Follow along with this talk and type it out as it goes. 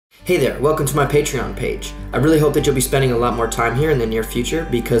Hey there, welcome to my Patreon page. I really hope that you'll be spending a lot more time here in the near future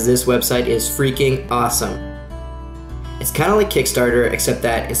because this website is freaking awesome. It's kind of like Kickstarter, except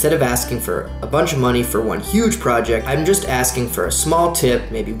that instead of asking for a bunch of money for one huge project, I'm just asking for a small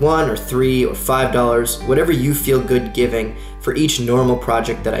tip, maybe $1 or $3 or $5, whatever you feel good giving for each normal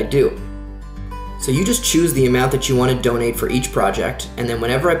project that I do. So you just choose the amount that you want to donate for each project, and then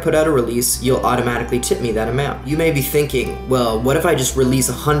whenever I put out a release, you'll automatically tip me that amount. You may be thinking, well, what if I just release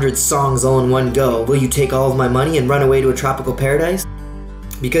 100 songs all in one go? Will you take all of my money and run away to a tropical paradise?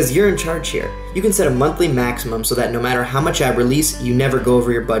 Because you're in charge here. You can set a monthly maximum so that no matter how much I release, you never go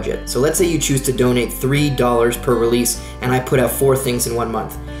over your budget. So let's say you choose to donate $3 per release, and I put out 4 things in 1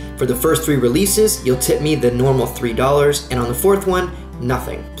 month. For the first 3 releases, you'll tip me the normal $3, and on the 4th one,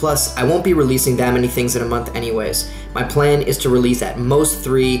 nothing. Plus, I won't be releasing that many things in a month anyways. My plan is to release at most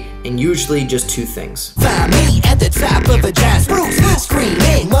 3 and usually just 2 things. Find me at the top of a giant spruce,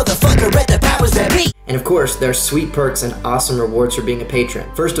 screaming, motherfucker at the powers that be. And of course, there are sweet perks and awesome rewards for being a patron.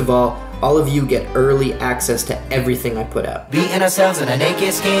 First of all of you get early access to everything I put out. Beating ourselves in a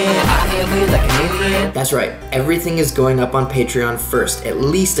naked skin, I feel weird like an alien. That's right, everything is going up on Patreon first, at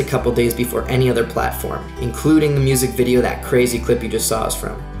least a couple days before any other platform, including the music video that crazy clip you just saw us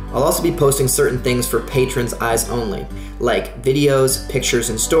from. I'll also be posting certain things for patrons' eyes only, like videos, pictures,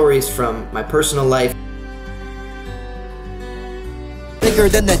 and stories from my personal life. Bigger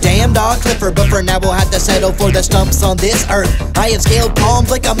than the damn dog clipper, but for now we'll have to settle for the stumps on this earth. I have scaled palms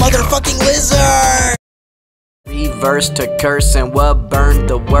like a motherfucking lizard. Reverse to curse, and what burned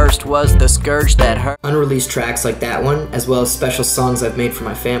the worst was the scourge that hurt. Unreleased tracks like that one, as well as special songs I've made for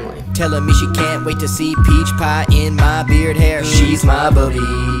my family. Telling me she can't wait to see peach pie in my beard hair. She's my bubby.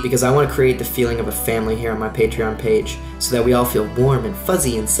 Because I want to create the feeling of a family here on my Patreon page, so that we all feel warm and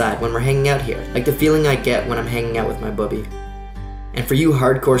fuzzy inside when we're hanging out here, like the feeling I get when I'm hanging out with my bubby. And for you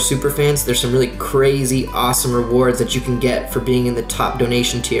hardcore superfans, there's some really crazy, awesome rewards that you can get for being in the top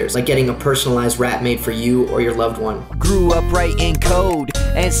donation tiers, like getting a personalized rap made for you or your loved one. Grew up writing code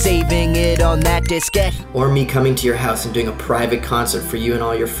and saving it on that diskette. Or me coming to your house and doing a private concert for you and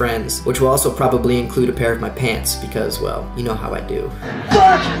all your friends, which will also probably include a pair of my pants, because, well, you know how I do.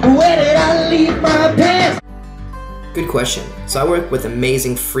 Fuck, where did I leave my pants? Good question. So I work with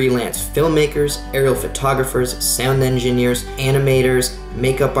amazing freelance filmmakers, aerial photographers, sound engineers, animators,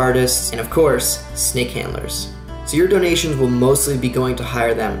 makeup artists, and of course, snake handlers. So your donations will mostly be going to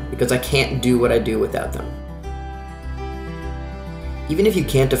hire them because I can't do what I do without them. Even if you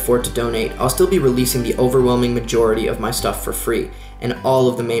can't afford to donate, I'll still be releasing the overwhelming majority of my stuff for free, and all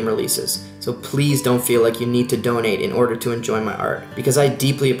of the main releases. So please don't feel like you need to donate in order to enjoy my art, because I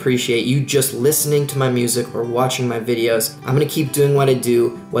deeply appreciate you just listening to my music or watching my videos. I'm gonna keep doing what I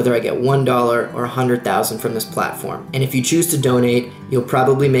do, whether I get $1 or 100,000 from this platform. And if you choose to donate, you'll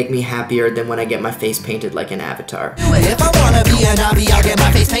probably make me happier than when I get my face painted like an avatar. If I wanna be an obby, I'll get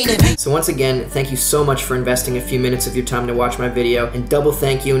my face painted. So once again, thank you so much for investing a few minutes of your time to watch my video, and double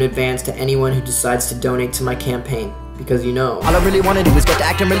thank you in advance to anyone who decides to donate to my campaign. Because you know, all I really wanna do is get to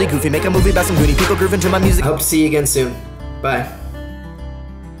acting really goofy, make a movie about some goody people grooving to my music. I hope to see you again soon. Bye.